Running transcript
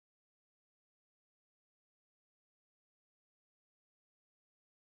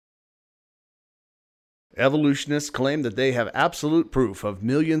Evolutionists claim that they have absolute proof of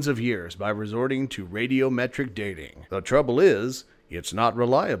millions of years by resorting to radiometric dating. The trouble is, it's not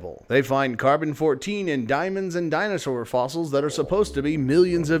reliable. They find carbon-14 in diamonds and dinosaur fossils that are supposed to be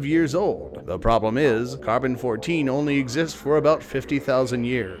millions of years old. The problem is, carbon-14 only exists for about 50,000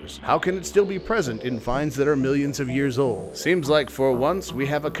 years. How can it still be present in finds that are millions of years old? Seems like for once we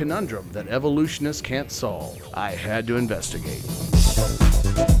have a conundrum that evolutionists can't solve. I had to investigate.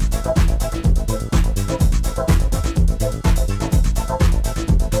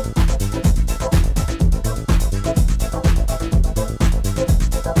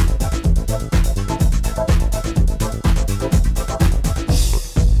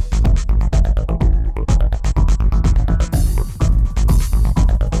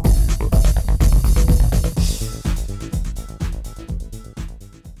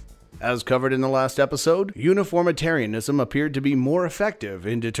 As covered in the last episode, uniformitarianism appeared to be more effective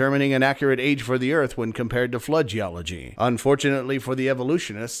in determining an accurate age for the Earth when compared to flood geology. Unfortunately for the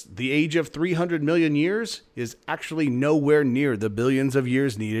evolutionists, the age of 300 million years is actually nowhere near the billions of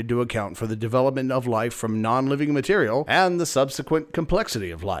years needed to account for the development of life from non-living material and the subsequent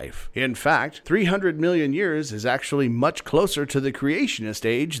complexity of life. In fact, 300 million years is actually much closer to the creationist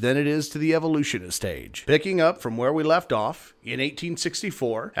age than it is to the evolutionist age. Picking up from where we left off, in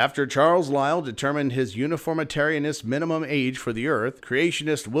 1864, after Charles Lyell determined his uniformitarianist minimum age for the Earth,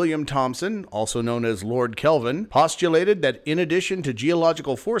 creationist William Thomson, also known as Lord Kelvin, postulated that in addition to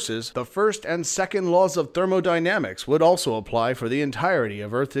geological forces, the first and second laws of thermodynamics would also apply for the entirety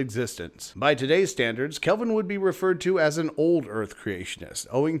of Earth's existence. By today's standards, Kelvin would be referred to as an old Earth creationist,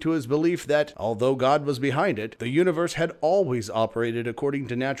 owing to his belief that, although God was behind it, the universe had always operated according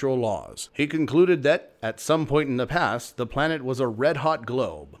to natural laws. He concluded that, at some point in the past, the planet was a red-hot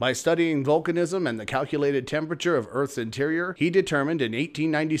globe. By studying volcanism and the calculated temperature of Earth's interior, he determined in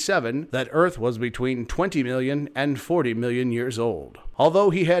 1897 that Earth was between 20 million and 40 million years old. Although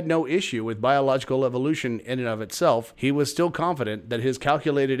he had no issue with biological evolution in and of itself, he was still confident that his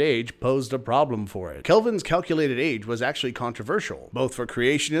calculated age posed a problem for it. Kelvin's calculated age was actually controversial, both for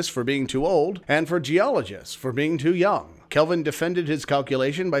creationists for being too old and for geologists for being too young. Kelvin defended his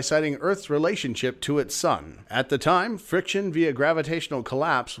calculation by citing Earth's relationship to its sun. At the time, friction via gravitational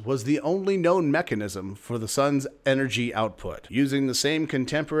collapse was the only known mechanism for the sun's energy output. Using the same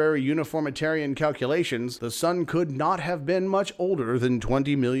contemporary uniformitarian calculations, the sun could not have been much older than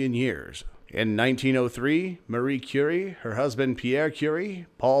 20 million years. In 1903, Marie Curie, her husband Pierre Curie,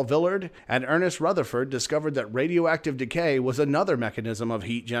 Paul Villard, and Ernest Rutherford discovered that radioactive decay was another mechanism of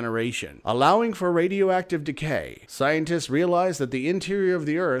heat generation. Allowing for radioactive decay, scientists realized that the interior of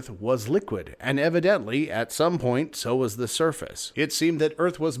the Earth was liquid, and evidently, at some point, so was the surface. It seemed that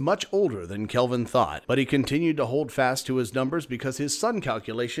Earth was much older than Kelvin thought, but he continued to hold fast to his numbers because his sun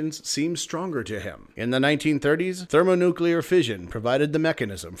calculations seemed stronger to him. In the 1930s, thermonuclear fission provided the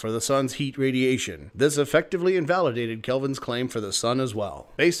mechanism for the sun's heat radiation. This effectively invalidated Kelvin's claim for the sun as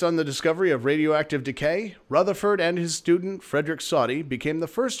well. Based on the discovery of radioactive decay, Rutherford and his student Frederick Soddy became the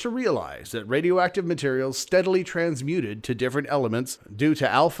first to realize that radioactive materials steadily transmuted to different elements due to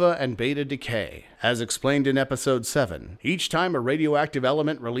alpha and beta decay. As explained in episode 7, each time a radioactive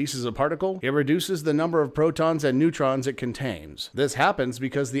element releases a particle, it reduces the number of protons and neutrons it contains. This happens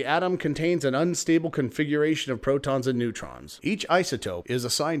because the atom contains an unstable configuration of protons and neutrons. Each isotope is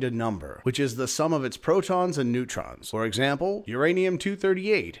assigned a number, which is the sum of its protons and neutrons. For example,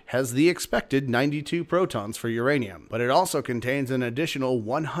 uranium-238 has the expected 92 protons for uranium, but it also contains an additional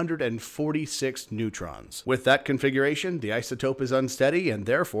 146 neutrons. With that configuration, the isotope is unsteady and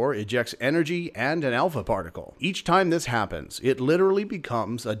therefore ejects energy and an alpha particle. Each time this happens, it literally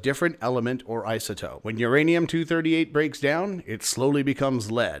becomes a different element or isotope. When uranium-238 breaks down, it slowly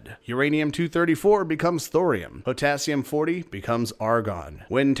becomes lead. Uranium-234 becomes thorium. Potassium-40 becomes argon.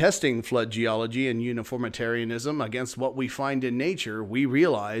 When testing flood geology and uniformitarianism against what we find in nature, we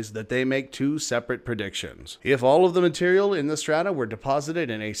realize that they make two separate predictions. If all of the material in the strata were deposited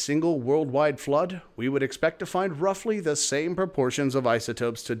in a single worldwide flood, we would expect to find roughly the same proportions of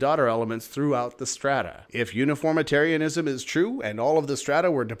isotopes to daughter elements throughout the strata. If uniformitarianism is true and all of the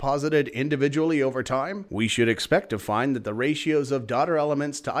strata were deposited individually over time, we should expect to find that the ratios of daughter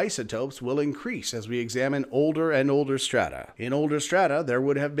elements to isotopes will increase as we examine older and older strata. In older strata, there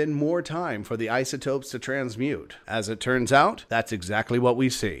would have been more time for the isotopes to transmute. As it turns out, that's exactly what we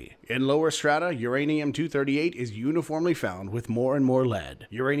see. In lower strata, uranium-238 is uniformly found with more and more lead.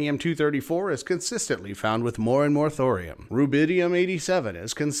 Uranium-234 is consistently found with more and more thorium. Rubidium-87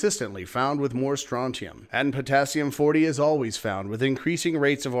 is consistently found with more or strontium. And potassium-40 is always found with increasing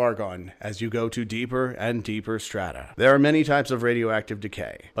rates of argon as you go to deeper and deeper strata. There are many types of radioactive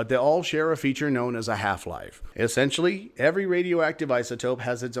decay, but they all share a feature known as a half-life. Essentially, every radioactive isotope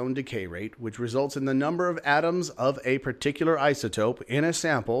has its own decay rate, which results in the number of atoms of a particular isotope in a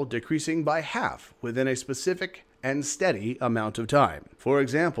sample decreasing by half within a specific and steady amount of time. For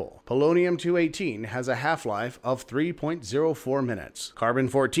example, polonium-218 has a half-life of 3.04 minutes.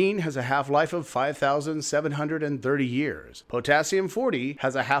 Carbon-14 has a half-life of 5,730 years. Potassium-40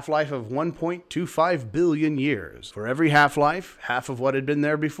 has a half-life of 1.25 billion years. For every half-life, half of what had been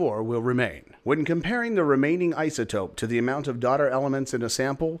there before will remain. When comparing the remaining isotope to the amount of daughter elements in a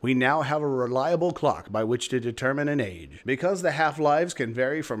sample, we now have a reliable clock by which to determine an age. Because the half-lives can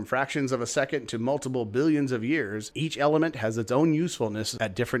vary from fractions of a second to multiple billions of years, each element has its own usefulness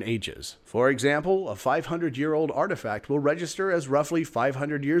at different ages. For example, a 500-year-old artifact will register as roughly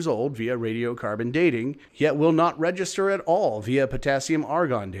 500 years old via radiocarbon dating, yet will not register at all via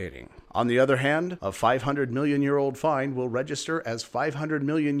potassium-argon dating. On the other hand, a 500 million-year-old find will register as 500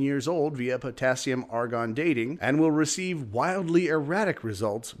 million years old via potassium-argon dating and will receive wildly erratic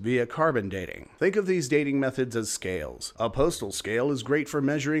results via carbon dating. Think of these dating methods as scales. A postal scale is great for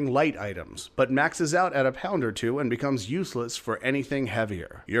measuring light items, but maxes out at a pound or two and becomes useless for anything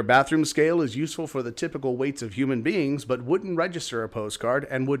heavier. Your bathroom scale is useful for the typical weights of human beings, but wouldn't register a postcard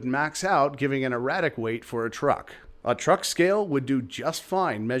and would max out, giving an erratic weight for a truck. A truck scale would do just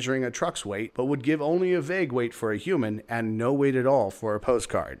fine measuring a truck's weight, but would give only a vague weight for a human and no weight at all for a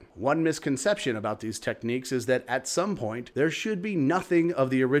postcard. One misconception about these techniques is that at some point, there should be nothing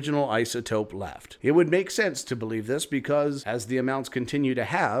of the original isotope left. It would make sense to believe this because, as the amounts continue to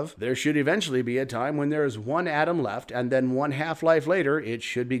halve, there should eventually be a time when there is one atom left and then one half-life later, it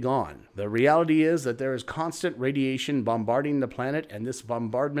should be gone. The reality is that there is constant radiation bombarding the planet, and this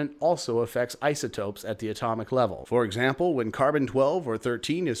bombardment also affects isotopes at the atomic level. For example, when carbon-12 or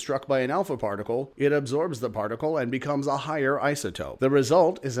 13 is struck by an alpha particle, it absorbs the particle and becomes a higher isotope. The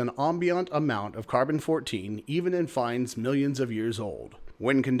result is an ambient amount of carbon-14, even in finds millions of years old.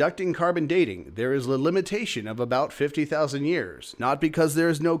 When conducting carbon dating, there is a limitation of about 50,000 years, not because there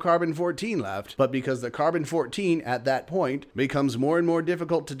is no carbon-14 left, but because the carbon-14 at that point becomes more and more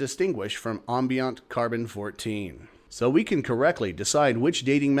difficult to distinguish from ambient carbon-14. So we can correctly decide which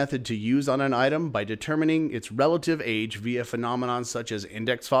dating method to use on an item by determining its relative age via phenomena such as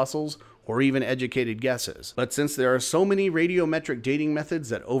index fossils or even educated guesses. But since there are so many radiometric dating methods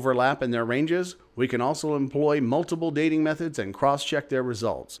that overlap in their ranges, we can also employ multiple dating methods and cross-check their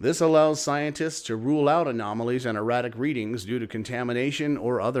results. This allows scientists to rule out anomalies and erratic readings due to contamination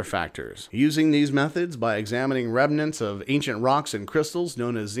or other factors. Using these methods by examining remnants of ancient rocks and crystals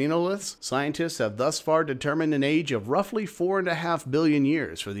known as xenoliths, scientists have thus far determined an age of roughly 4.5 billion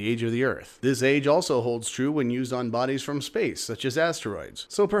years for the age of the Earth. This age also holds true when used on bodies from space, such as asteroids.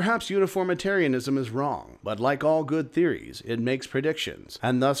 So perhaps uniformitarianism is wrong, but like all good theories, it makes predictions,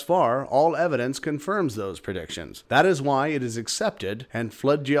 and thus far, all evidence confirms those predictions. That is why it is accepted, and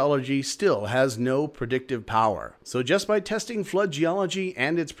flood geology still has no predictive power. So just by testing flood geology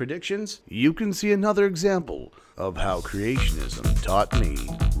and its predictions, you can see another example of how creationism taught me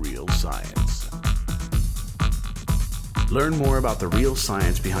real science. Learn more about the real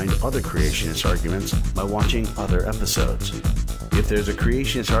science behind other creationist arguments by watching other episodes. If there's a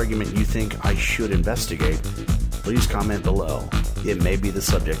creationist argument you think I should investigate, please comment below. It may be the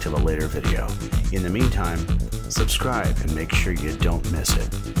subject of a later video. In the meantime, subscribe and make sure you don't miss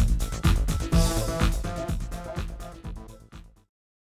it.